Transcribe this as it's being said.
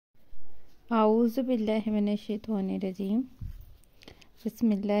आऊज़ु बिल्लाहि मिनश्शैतानिर्रजीम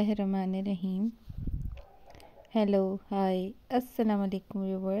बिस्मिल्लाहिर्रहमानिर्रहीम. Hello, hi, assalamu alaikum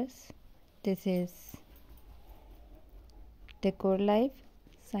viewers. This is Decor Life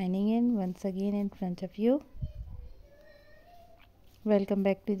signing in once again in front of you. Welcome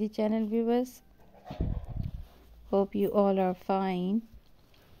back to the channel, viewers. Hope you all are fine.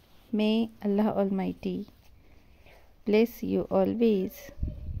 May Allah Almighty bless you always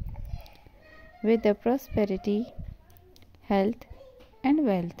with the prosperity, health and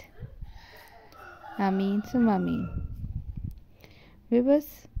wealth. Ameen summa ameen. Viewers,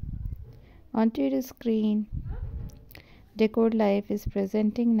 onto your screen, Decor Life is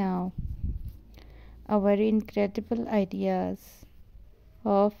presenting now our incredible ideas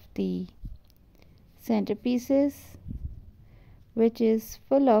of the centerpieces, which is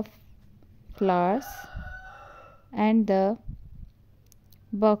full of flowers and the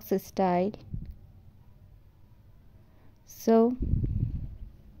box style. So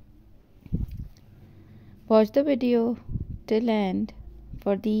watch the video till end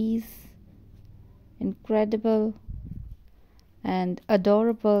for these incredible and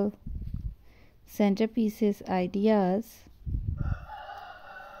adorable centerpieces ideas.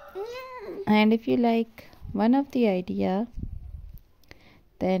 And if you like one of the idea,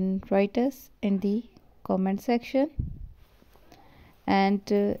 then write us in the comment section. And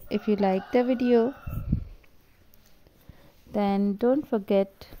if you like the video, then don't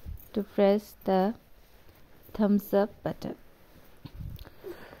forget to press the thumbs up button.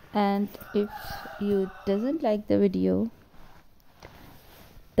 And if you doesn't like the video,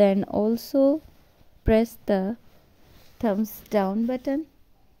 then also press the thumbs down button,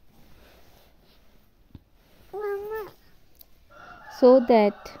 so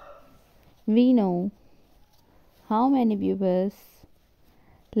that we know how many viewers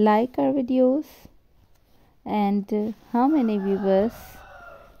like our videos and how many viewers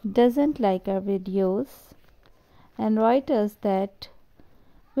doesn't like our videos, and write us that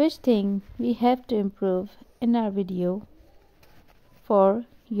which thing we have to improve in our video for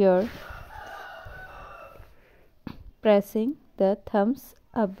your pressing the thumbs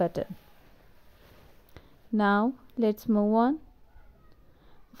up button. Now let's move on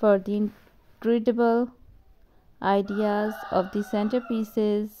for the incredible ideas of the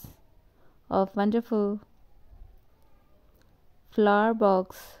centerpieces of wonderful flower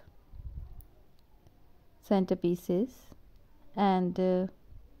box centerpieces. And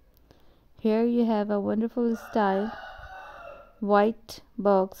here you have a wonderful style white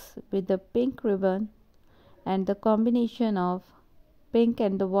box with the pink ribbon and the combination of pink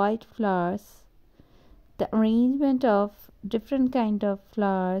and the white flowers. The arrangement of different kind of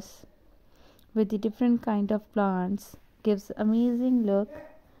flowers with the different kind of plants gives amazing look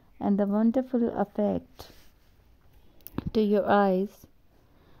and the wonderful effect to your eyes.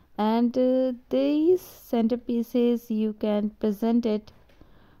 And these centerpieces you can present it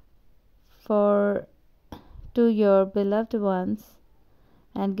to your beloved ones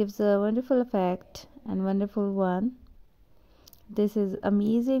and gives a wonderful effect and wonderful one. This is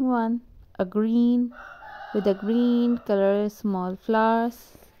amazing one, a green with a green color small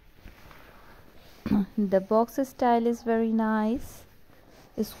flowers. The box style is very nice,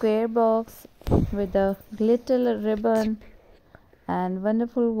 a square box with a glitter ribbon and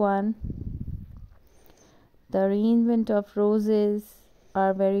wonderful one. The arrangement of roses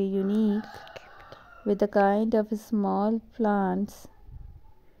are very unique with a kind of small plants.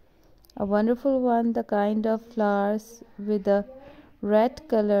 A wonderful one, the kind of flowers with a red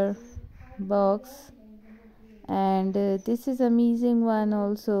color box. And this is amazing one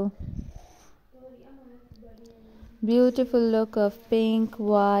also. Beautiful look of pink,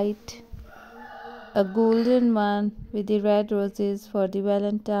 white, a golden one with the red roses for the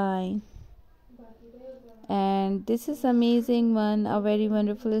Valentine. And this is amazing one, a very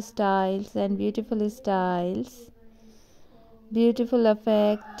wonderful styles and beautiful styles, beautiful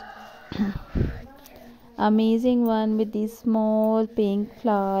effect. Amazing one with these small pink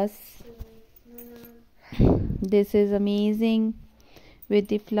flowers. This is amazing with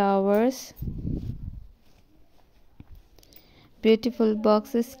the flowers. Beautiful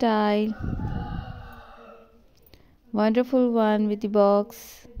box style. Wonderful one with the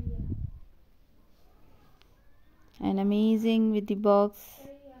box. And amazing with the box.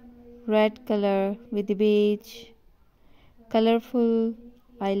 Red color with the beige. Colorful.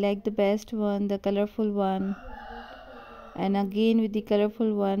 I like the best one, the colorful one. And again with the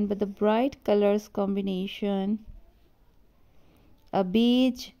colorful one, but the bright colors combination. A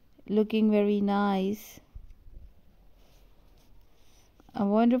beige looking very nice. a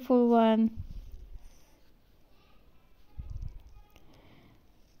wonderful one.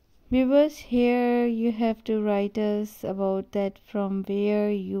 Viewers, here you have to write us about that from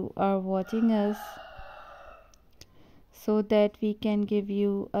where you are watching us, so that we can give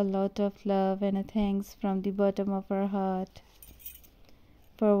you a lot of love and a thanks from the bottom of our heart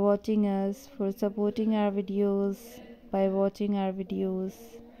for watching us, for supporting our videos by watching our videos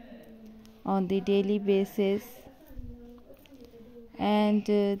on the daily basis. And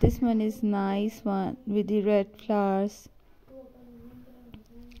this one is nice one with the red flowers.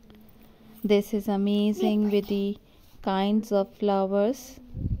 This is amazing with the kinds of flowers.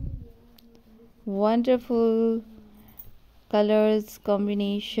 Wonderful colors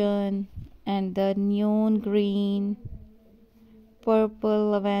combination, and the neon green,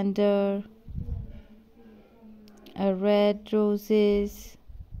 purple lavender, red roses,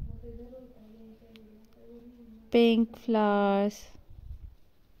 pink flowers,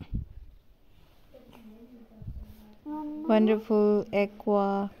 wonderful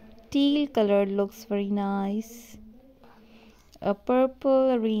aqua, teal color looks very nice, a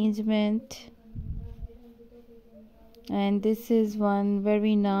purple arrangement, and this is one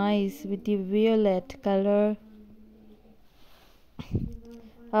very nice with the violet color,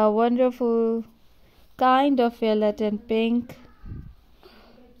 a wonderful kind of violet and pink,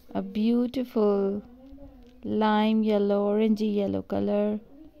 a beautiful lime yellow, orangey yellow color,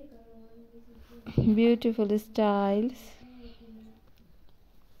 beautiful styles,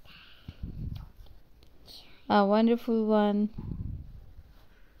 a wonderful one,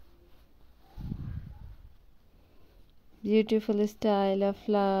 beautiful style of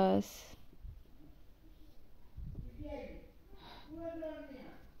flowers,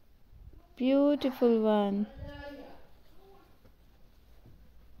 beautiful one,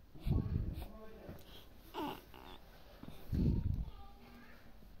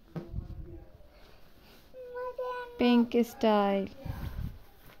 pink style,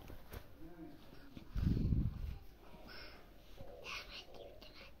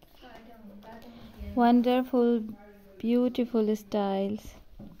 wonderful beautiful styles,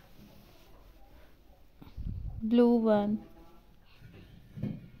 blue one,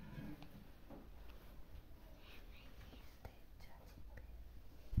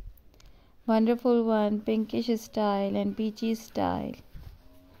 wonderful one, pinkish style and peachy style,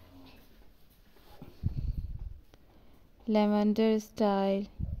 lavender style,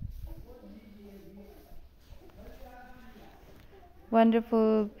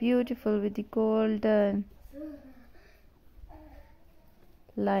 wonderful beautiful with the golden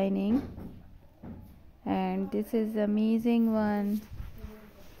lining, and this is amazing one.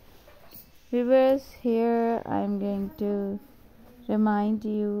 Viewers, here I'm going to remind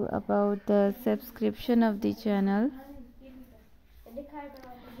you about the subscription of the channel.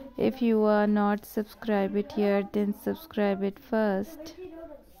 If you are not subscribed it yet, then subscribe it first,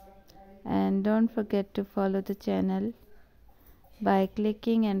 and don't forget to follow the channel by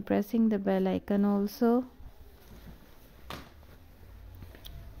clicking and pressing the bell icon also.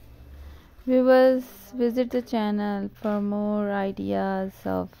 Viewers, visit the channel for more ideas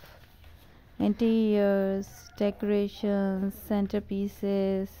of interiors, decorations,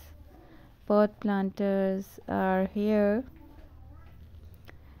 centerpieces, pot planters are here,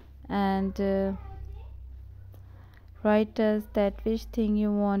 and write us that which thing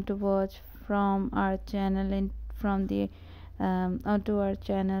you want to watch from our channel and from the onto our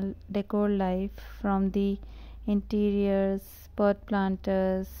channel Decor Life, from the interiors, pot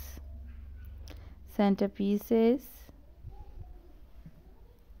planters, centerpieces,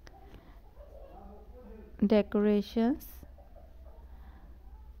 decorations.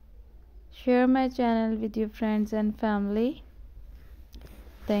 Share my channel with your friends and family.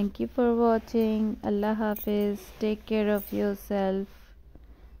 Thank you for watching. Allah Hafiz. Take care of yourself.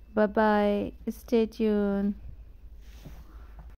 Bye bye. Stay tuned.